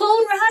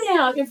pulled right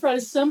out in front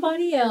of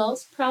somebody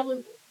else.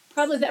 Probably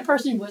that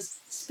person was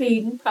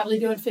speeding, probably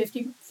doing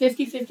 50,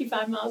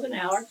 55 miles an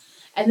hour.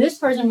 And this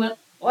person went,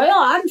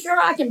 well, I'm sure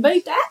I can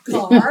beat that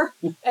car.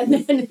 and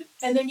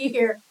then you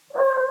hear,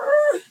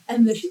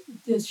 and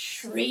the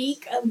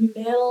shriek of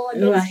metal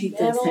against metal. I hate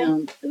that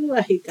sound.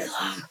 I hate that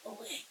sound.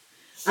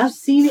 I've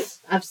seen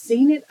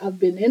it. I've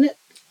been in it.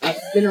 I've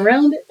been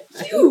around it.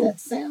 I hate that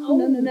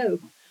sound.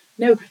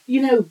 No.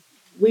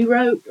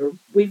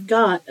 We've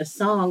got a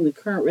song the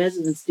current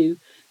residents do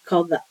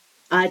called the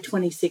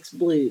I-26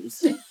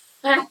 Blues.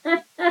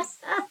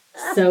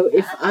 So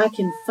if I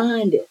can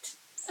find it,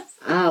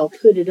 I'll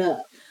put it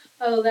up.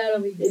 Oh, that'll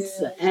be good. It's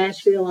the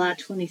Asheville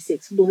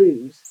I-26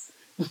 Blues.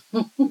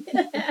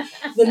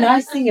 The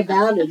nice thing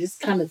about it is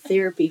kind of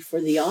therapy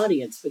for the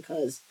audience,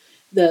 because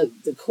the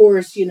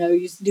chorus, you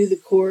do the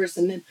chorus,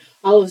 and then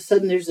all of a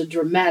sudden there's a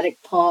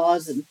dramatic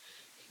pause, and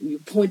you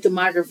point the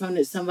microphone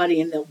at somebody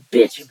and they'll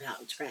bitch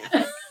about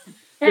traffic.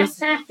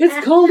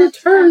 It's called a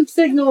turn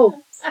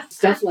signal.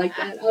 Stuff like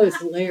that. Oh, it's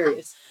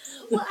hilarious.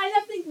 Well,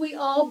 I think we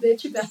all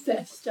bitch about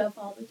that stuff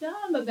all the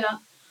time.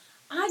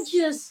 I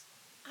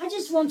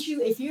just want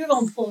you, if you're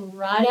going to pull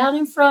right out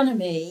in front of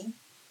me,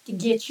 to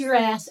get your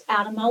ass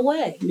out of my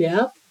way.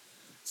 Yep.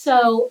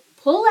 So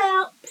pull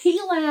out,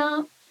 peel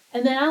out,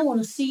 and then I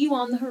want to see you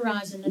on the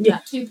horizon in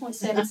about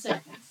 2.7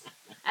 seconds.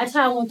 That's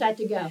how I want that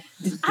to go.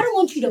 I don't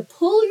want you to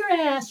pull your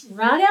ass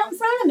right out in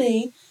front of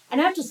me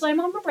and have to slam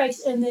on my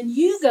brakes, and then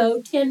you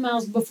go 10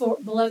 miles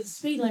below the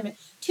speed limit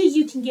till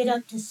you can get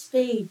up to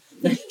speed.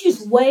 Then you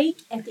just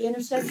wait at the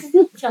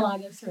intersection till I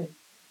go through.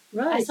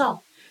 Right. That's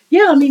all.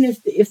 Yeah, I mean,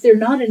 if they're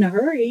not in a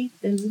hurry,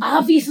 then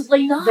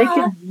obviously not. They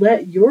could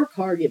let your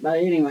car get by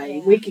anyway.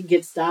 Yeah. We could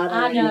get started.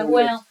 I know.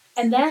 Well,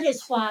 and that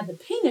is why the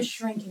penis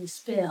shrinking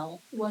spell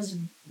was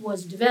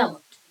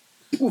developed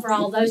for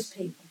all those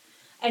people.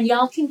 And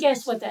y'all can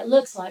guess what that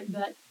looks like,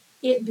 but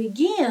it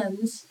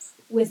begins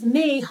with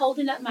me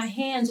holding up my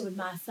hands with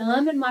my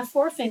thumb and my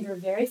forefinger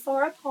very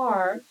far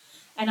apart,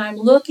 and I'm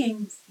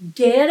looking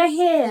dead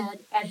ahead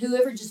at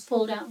whoever just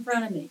pulled out in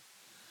front of me.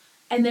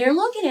 And they're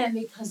looking at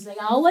me because they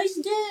always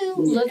do,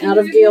 looking in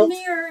the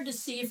mirror to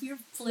see if you're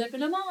flipping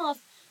them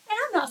off. And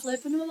I'm not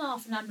flipping them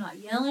off, and I'm not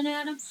yelling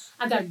at them.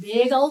 I've got a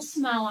big old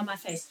smile on my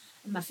face,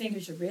 and my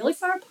fingers are really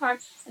far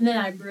apart. And then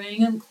I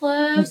bring them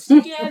close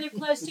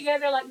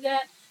together like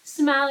that,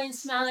 smiling,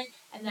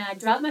 and then I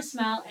drop my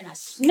smile, and I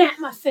snap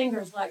my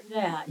fingers like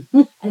that.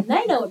 And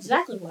they know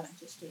exactly what I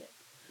just did.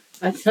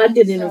 I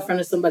did it in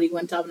front of somebody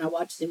one time, and I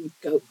watched him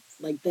go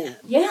like that.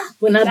 Yeah,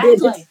 when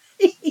exactly. I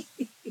did it.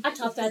 I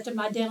taught that to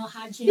my dental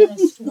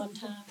hygienist one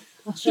time.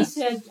 She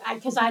said,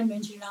 because I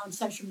mentioned it on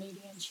social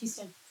media, and she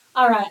said,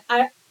 all right,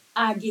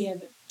 I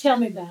give it. Tell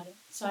me about it.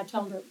 So I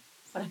told her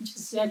what I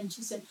just said, and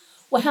she said,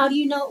 well, how do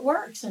you know it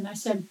works? And I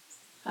said,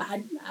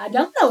 I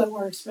don't know it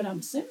works, but I'm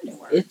assuming it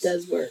works. It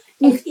does work.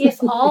 And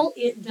if all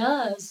it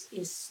does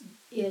is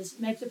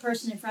make the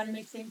person in front of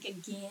me think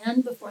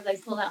again before they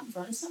pull out in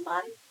front of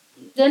somebody,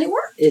 then it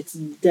worked. It's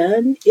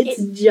done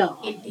its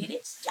job. It did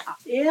its job.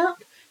 Yeah.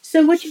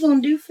 So what you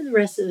gonna do for the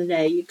rest of the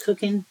day? You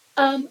cooking?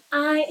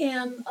 I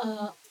am.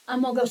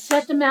 I'm gonna go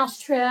set the mouse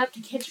trap to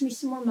catch me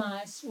some more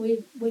mice.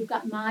 We've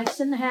got mice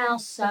in the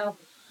house, so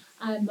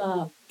I'm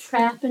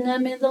trapping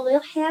them in the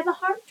little have a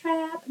heart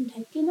trap and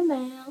taking them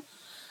out.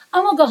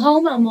 I'm gonna go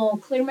home. I'm gonna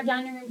clear my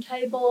dining room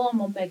table. I'm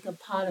gonna make a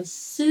pot of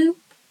soup.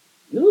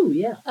 Ooh,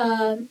 yeah.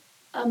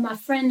 My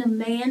friend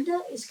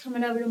Amanda is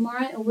coming over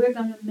tomorrow, and we're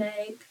gonna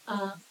make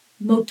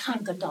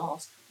motanka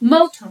dolls.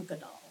 Motanka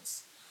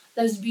dolls.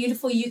 Those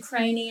beautiful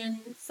Ukrainian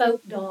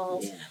folk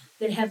dolls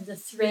that have the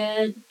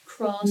thread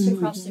cross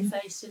across their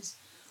faces.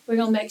 We're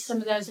going to make some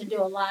of those and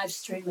do a live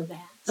stream of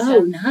that. So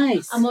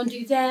nice. I'm going to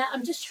do that.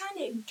 I'm just trying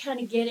to kind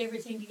of get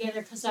everything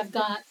together because I've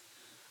got,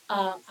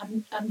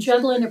 I'm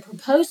juggling a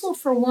proposal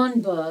for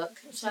one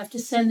book, so I have to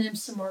send them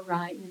some more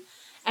writing.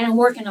 And I'm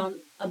working on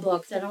a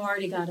book that I've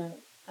already got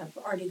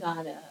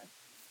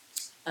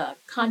a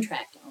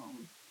contract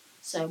on.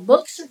 So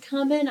books are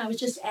coming. I was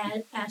just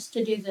asked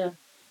to do the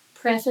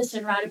preface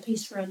and write a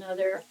piece for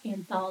another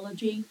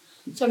anthology.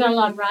 So I got a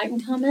lot of writing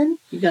coming.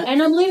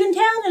 And I'm leaving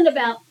town in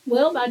by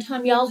the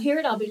time y'all hear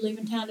it, I'll be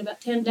leaving town in about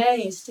 10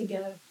 days to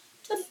go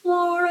to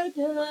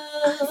Florida.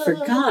 I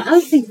forgot. I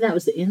was thinking that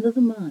was the end of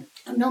the month.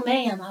 Oh, no,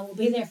 ma'am. I will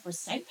be there for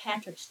St.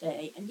 Patrick's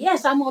Day. And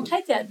yes, I'm going to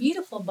take that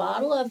beautiful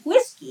bottle of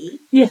whiskey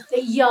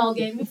that y'all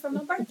gave me for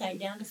my birthday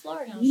down to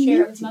Florida. I'll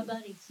share it with my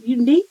buddies. You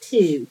need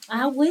to.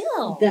 I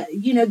will.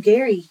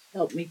 Gary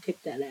helped me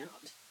pick that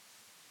out.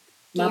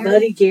 My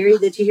buddy Gary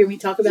that you hear me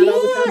talk about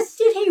all the time. Yes,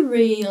 did he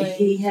really?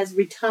 He has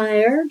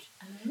retired,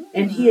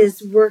 and he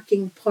is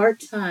working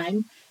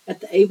part-time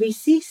at the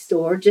ABC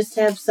store just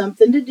to have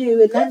something to do.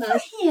 Isn't that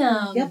nice? For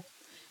him. Yep.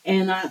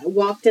 And I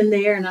walked in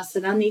there, and I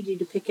said, I need you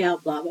to pick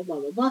out blah, blah, blah,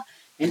 blah, blah.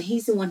 And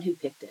he's the one who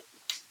picked it.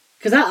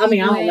 Because, I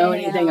don't know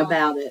anything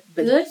about it.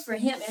 But good for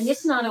him. And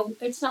it's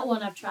not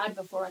one I've tried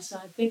before, so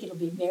I think it'll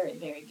be very,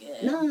 very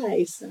good.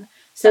 Nice.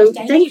 So,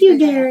 thank you,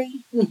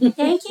 Gary.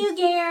 Thank you,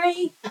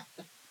 Gary.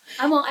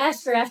 I'm going to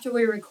ask her after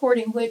we're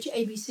recording which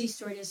ABC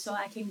store it is so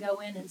I can go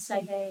in and say,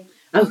 hey.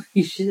 Oh,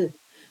 you should.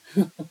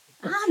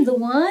 I'm the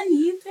one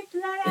you picked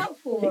that out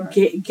for.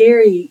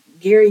 Gary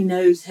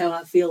knows how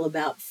I feel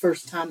about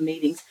first-time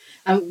meetings.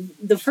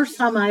 The first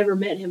time I ever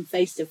met him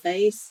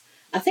face-to-face,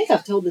 I think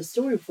I've told this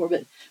story before,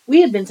 but we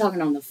had been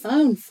talking on the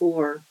phone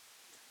for,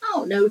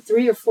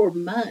 3 or 4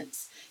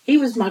 months. He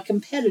was my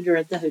competitor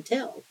at the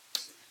hotel.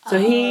 So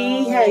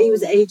he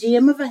was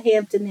AGM of a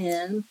Hampton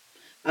Inn.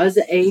 I was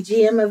the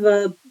AGM of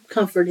a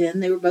Comfort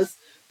Inn. They were both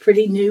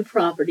pretty new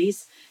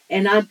properties.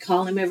 And I'd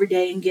call him every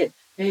day and get,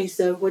 hey,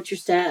 so what's your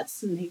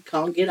stats? And he'd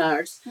call and get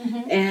ours.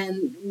 Mm-hmm.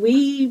 And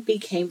we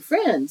became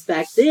friends.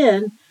 Back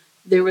then,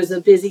 there was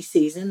a busy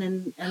season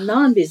and a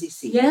non-busy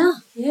season. Yeah.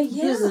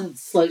 It was a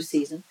slow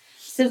season.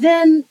 So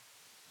then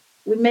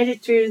we made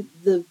it through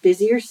the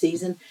busier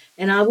season.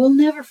 And I will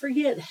never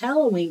forget,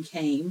 Halloween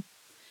came.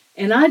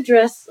 And I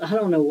dressed, I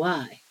don't know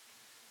why,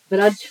 but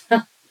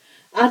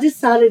I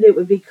decided it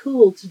would be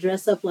cool to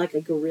dress up like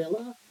a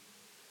gorilla.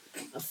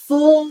 A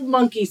full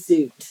monkey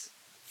suit.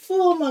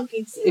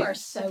 You are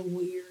so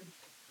weird.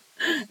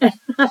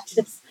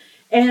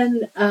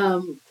 And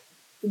the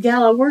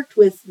gal I worked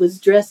with was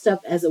dressed up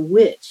as a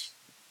witch.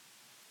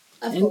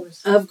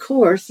 Of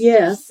course,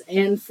 yes.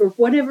 And for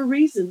whatever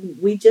reason,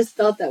 we just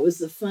thought that was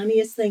the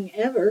funniest thing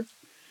ever.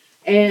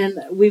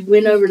 And we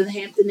went over to the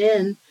Hampton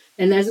Inn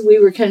And as we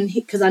were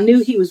because I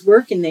knew he was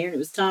working there, and it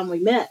was time we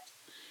met.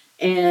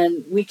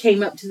 And we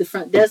came up to the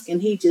front desk,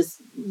 and he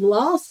just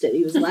lost it.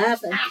 He was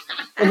laughing.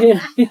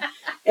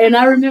 And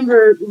I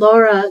remember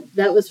Laura,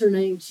 that was her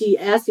name, she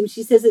asked him,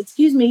 she says,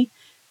 "Excuse me,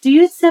 do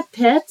you accept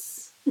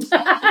pets?"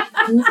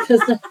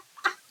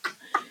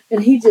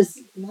 And he just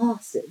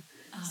lost it.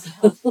 Oh,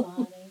 how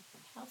funny.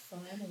 How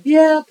funny.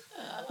 Yep.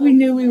 We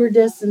knew we were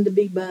destined to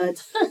be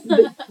buds.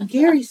 But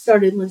Gary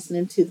started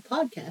listening to the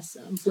podcast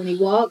some when he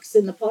walks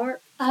in the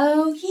park.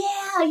 Oh,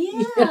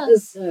 yeah.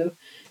 So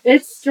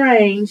it's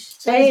strange.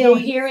 So he's going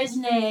to hear his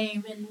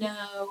name and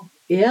know.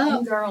 Yeah.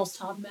 And girls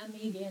talk about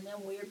me again,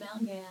 them Weird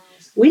Mountain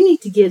Gals. We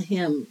need to get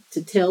him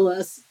to tell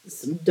us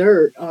some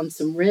dirt on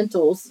some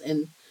rentals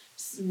and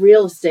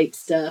real estate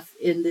stuff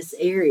in this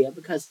area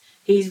because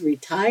he's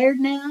retired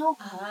now.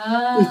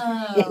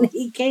 Oh. And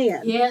he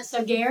can. Yeah,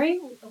 so Gary,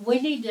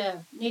 we need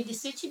to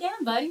sit you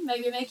down, buddy.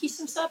 Maybe make you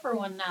some supper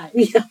one night.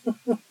 Yeah.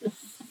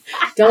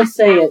 Don't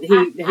say it.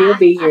 He'll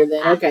be here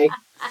then. Okay.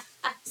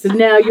 So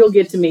now you'll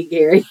get to meet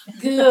Gary.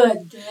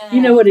 Good.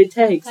 You know what it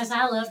takes. Because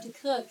I love to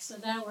cook, so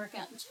that'll work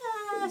out just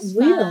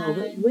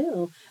It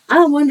will.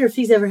 I wonder if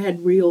he's ever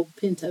had real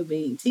pinto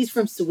beans. He's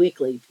from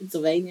Sewickley,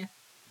 Pennsylvania.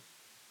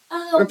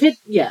 Oh. Or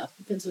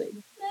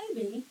Pennsylvania.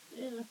 Maybe.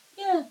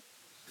 Yeah.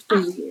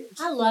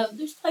 I love,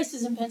 there's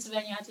places in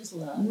Pennsylvania I just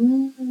love.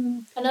 Mm-hmm.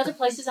 And other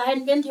places I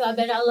hadn't been to, I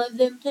bet I love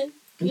them too.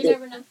 You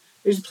never know.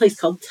 There's a place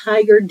called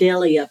Tiger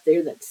Deli up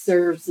there that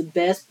serves the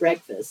best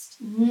breakfast.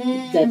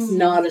 That's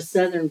not a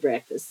Southern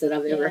breakfast that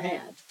I've ever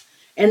had.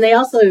 And they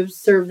also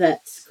serve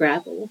that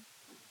scrapple,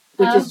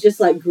 which is just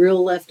like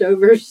grill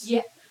leftovers.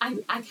 Yeah, I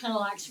kind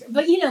of like scrapple.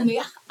 But you know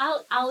me,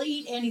 I'll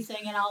eat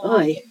anything and I'll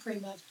like it pretty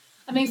much.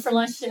 I mean, for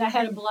lunch today I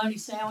had a bologna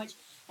sandwich,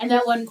 and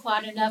that wasn't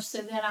quite enough,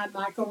 so then I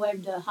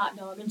microwaved a hot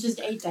dog and just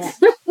ate that.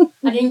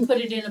 I didn't put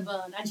it in a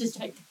bun. I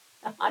just ate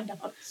a hot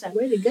dog. So,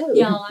 way to go.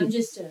 Y'all, I'm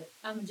just a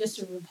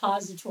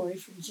repository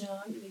for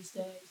junk these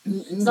days.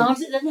 Mm-mm. As long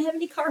as it doesn't have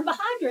any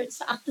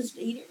carbohydrates, I'll just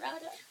eat it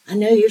right up. I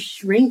know you're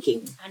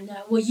shrinking. I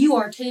know. Well, you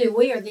are too.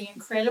 We are the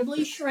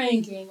incredibly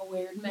shrinking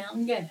Weird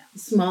Mountain Gals. The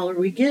smaller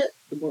we get,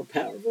 the more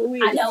powerful we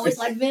are. I know, it's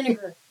like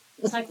vinegar.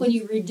 It's like when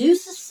you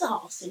reduce a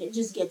sauce and it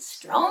just gets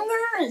stronger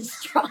and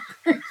stronger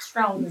and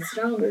stronger.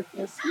 Stronger,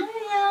 yes.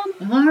 Ma'am.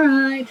 All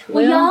right.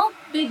 Well, y'all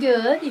be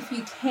good if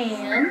you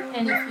can,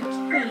 and if you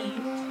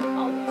can't,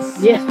 always.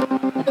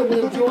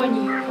 We'll join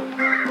you.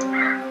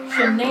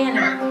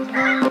 Shenanigans.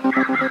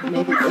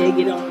 Maybe egg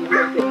it on a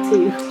little bit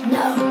too.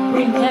 No,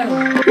 we never.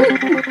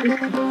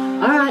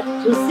 All right.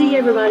 We'll see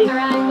everybody. All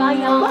right. Bye,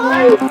 y'all.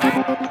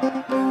 Bye.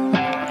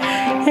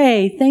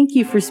 Hey, thank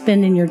you for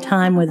spending your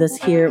time with us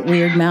here at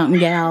Weird Mountain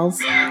Gals.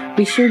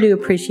 We sure do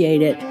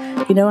appreciate it.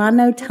 You know, I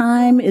know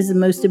time is the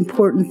most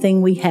important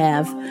thing we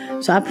have,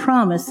 so I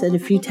promise that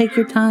if you take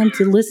your time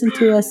to listen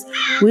to us,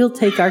 we'll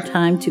take our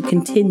time to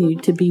continue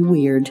to be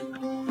weird.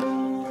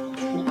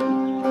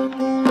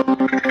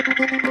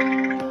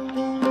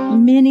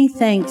 Many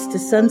thanks to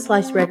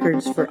Sunslice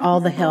Records for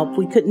all the help.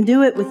 We couldn't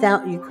do it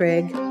without you,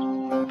 Craig.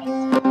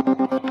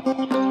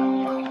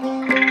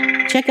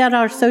 Check out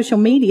our social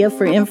media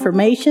for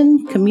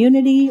information,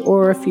 community,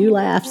 or a few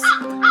laughs.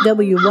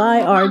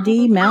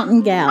 WYRD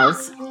Mountain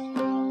Gals.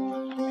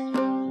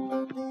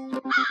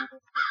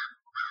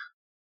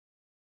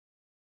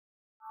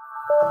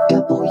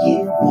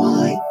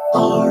 WYRD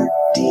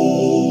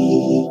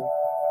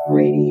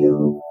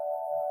Radio.